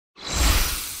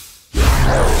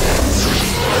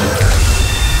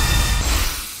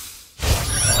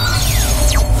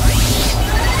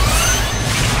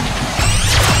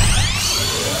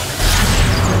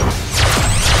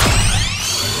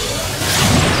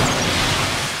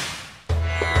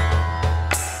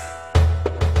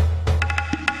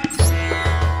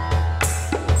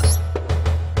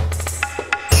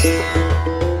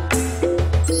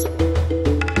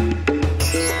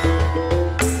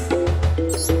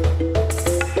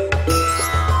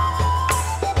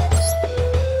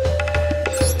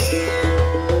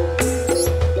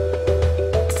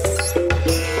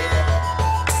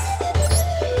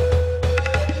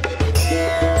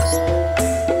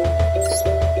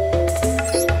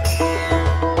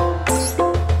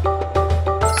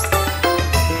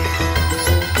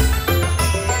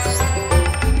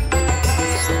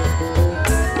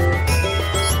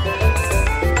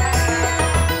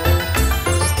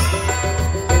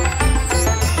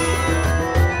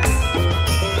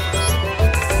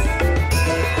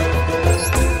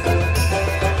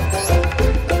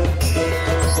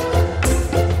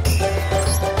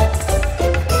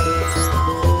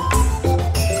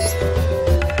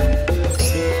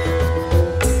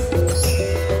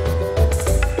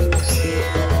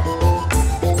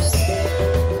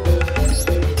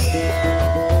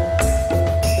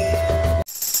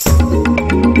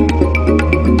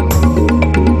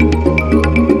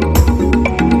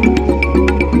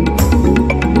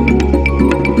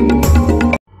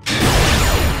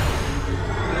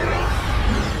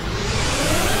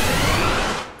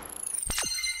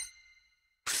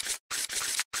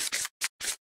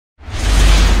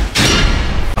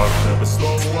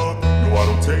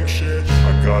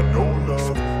got no love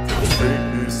for the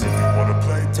fakeness. If you wanna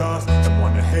play tough and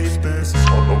wanna hate this,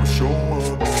 I'll always show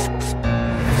up.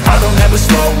 I don't ever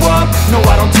slow up, no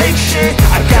I don't take shit.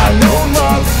 I got no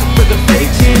love for the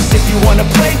fakeness. If you wanna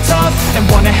play tough and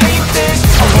wanna hate this,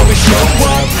 I'll always show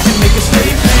up and make a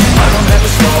statement. I don't ever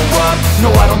slow up, no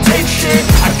I don't take shit.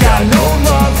 I got no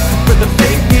love for the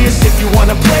fakeness. If you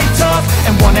wanna play tough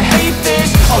and wanna hate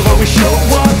this, I'll always show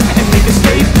up and make a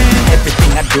statement.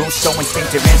 Everything I do so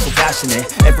instinctive and so passionate.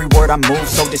 Every word I move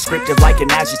so descriptive like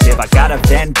an adjective. I got a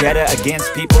vendetta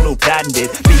against people who patented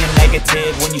being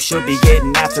negative when you should be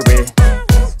getting after it.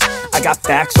 I got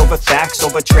facts over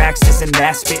tracks, this and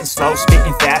that. Spitting slow,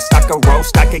 spitting fast, I could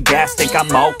roast, I could gas. Think I'm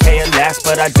okay at last,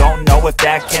 but I don't know if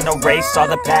that can erase all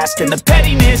the past. And the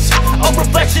pettiness, a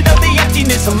reflection of the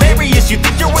emptiness. Hilarious, you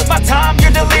think you're worth my time,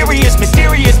 you're delirious.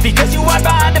 Mysterious, because you hide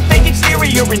behind a fake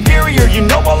exterior. Inferior, you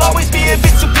know I'll always be a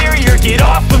bit superior. Get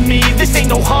off of me, this ain't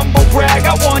no humble brag.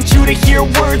 I want you to hear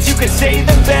words, you can say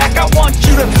them back. I want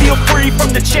you to feel free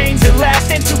from the chains at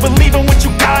last, and to believe in what you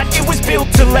got, it was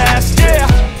built to last, yeah.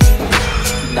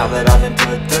 Now that I've been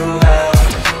put through hell,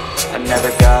 I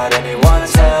never got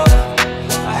anyone's help.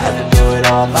 I had to do it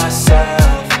all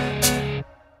myself.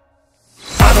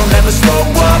 I don't ever slow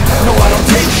up, no I don't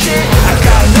take shit. I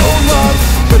got no love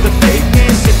for the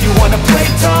fakeness. If you wanna play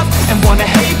tough and wanna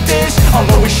hate this,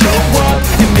 I'll always show up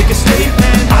and make a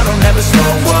statement. I don't ever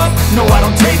slow up, no I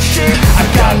don't take shit. I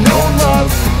got no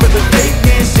love for the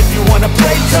fakeness. If you wanna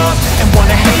play tough and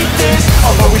wanna hate this,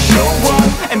 I'll always show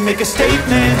up and make a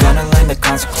statement. Gonna learn the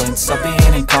consequence of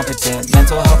being incompetent.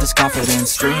 Mental health is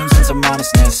confidence, dreams and some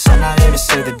honestness. I'm not here to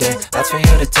save the day, that's for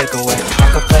you to take away. I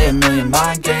could play a million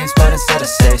mind games, but instead I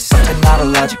say something not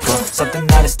illogical, something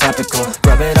that is topical.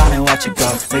 Rub it on and watch it go,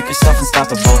 make yourself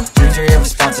unstoppable. Dreams are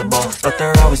irresponsible, but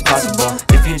they're always possible.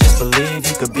 If you just believe,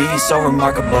 you could be so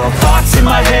remarkable. Thoughts in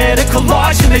my head, a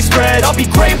collage and they spread. I'll be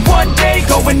great one day,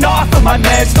 going off of my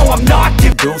meds. No I'm not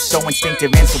giving. Do so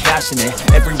instinctive and so passionate.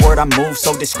 Every word I move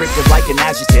so descriptive like an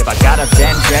adjective. I got a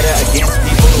vendetta against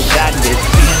people who patented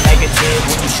being negative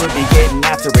when you should be getting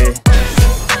after it.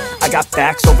 I got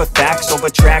facts over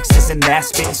tracks, this and that.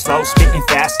 Spitting slow, spitting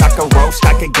fast, I could roast,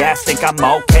 I could gas. Think I'm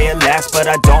okay at last, but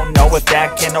I don't know if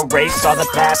that can erase all the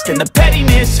past. And the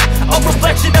pettiness, a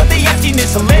reflection of the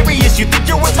emptiness. Hilarious, you think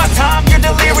you're worth my time, you're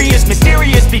delirious.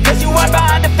 Mysterious, because you hide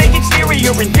behind a fake exterior.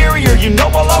 Inferior, you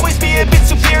know I'll always be a bit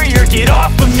superior. Get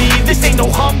off of me, this ain't no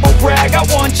humble brag. I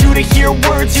want you to hear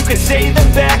words, you can say them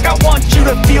back. I want you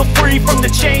to feel free from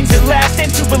the chains at last, and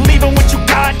to believe in what you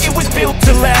got, it was built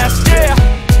to last, yeah.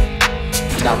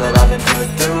 Now that I've been put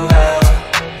through hell,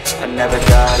 I never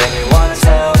got anyone's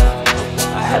help.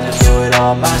 I had to do it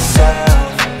all myself.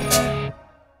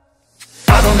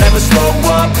 I don't ever slow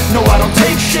up, no I don't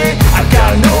take shit. I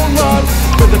got no love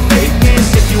for the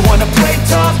fakeness. If you wanna play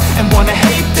tough and wanna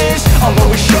hate this, I'll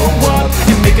always show up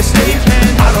and make a statement.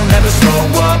 I don't ever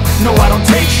slow up, no I don't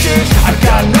take shit. I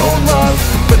got no love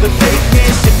for the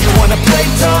fakeness. If you wanna play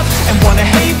tough and wanna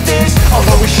hate this, I'll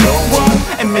always show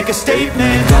up and make a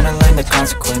statement. Gonna learn the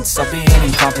consequence of being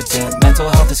incompetent. Mental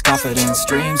health is confidence,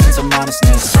 dreams and some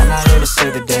honestness. I'm not here to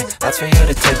save the day, that's for you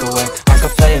to take away. I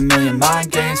could play a million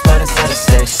mind games, but instead I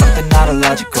say something not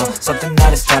illogical, something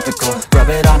that is topical. Rub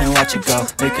it on and watch it go,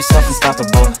 make yourself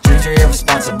unstoppable. Dreams are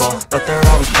irresponsible, but they're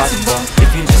always possible. If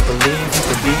you just believe, you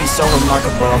could be so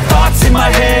remarkable. Thoughts in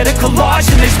my head, a collage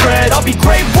and they spread. I'll be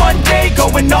great one day,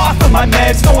 going off of my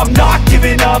meds. No I'm not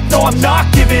giving up, no I'm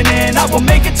not giving in. I will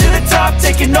make it to the top,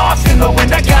 taking off in the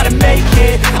wind. I gotta make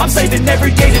it, I'm saving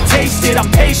every day to taste it. I'm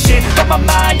patient, but my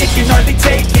mind, it can hardly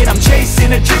take it. I'm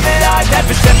chasing a dream that I've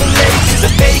never late is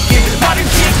a vacant modern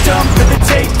kingdom for the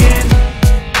taking.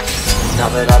 Now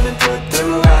that I've been put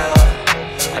through hell,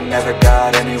 I never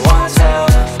got anyone's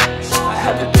help. I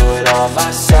had to do it all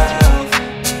myself.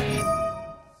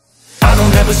 I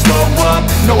don't ever slow up,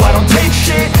 no I don't take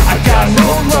shit. I got no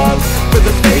love for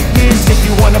the fakeness. If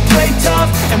you wanna play tough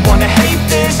and wanna hate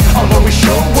this, I'll always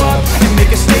show up and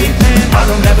make a statement. I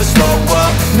don't ever slow